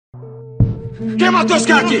Quem matou esse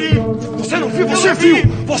cara aqui? Você não viu? Você viu!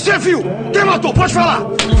 Você viu! Quem matou? Pode falar!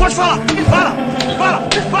 Pode falar!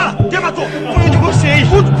 Fala! Quem matou? Foi um de vocês!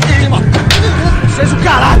 Quem matou? Vocês o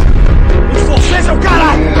caralho! Um de vocês é o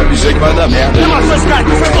caralho! Eu avisei que vai dar merda. Quem matou esse cara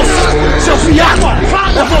aqui? Foi você! Seu viado!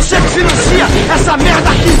 É você que financia essa merda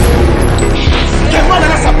aqui! Quem manda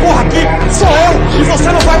nessa porra aqui sou eu! E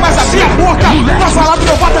você não vai mais abrir a boca pra falar do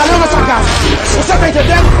meu batalhão nessa casa! Você tá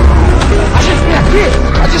entendendo? A gente vem aqui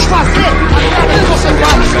a desfazer a merda que você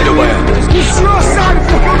faz! Cadê o baiano? O senhor sabe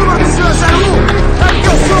porque o número do senhor é 01? É porque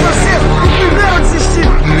o senhor vai ser o primeiro a desistir!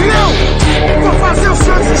 Eu vou fazer o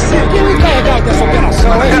senhor desistir! Quem é encarregado dessa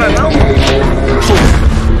operação, hein? Não era não?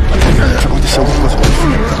 Aconteceu alguma coisa com meu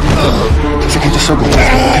filho. Se aconteceu alguma coisa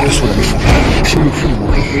com qualquer pessoa da minha família, se meu filho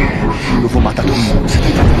morrer, eu vou matar todo mundo. Você tá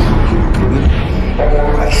entendendo?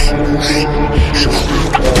 Vai ser você, seu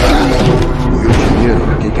filho. No Rio de Janeiro,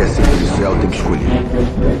 quem quer ser policial tem que escolher.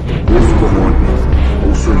 Ou se corrompe,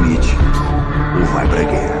 ou se omite, ou vai pra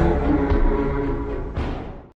guerra.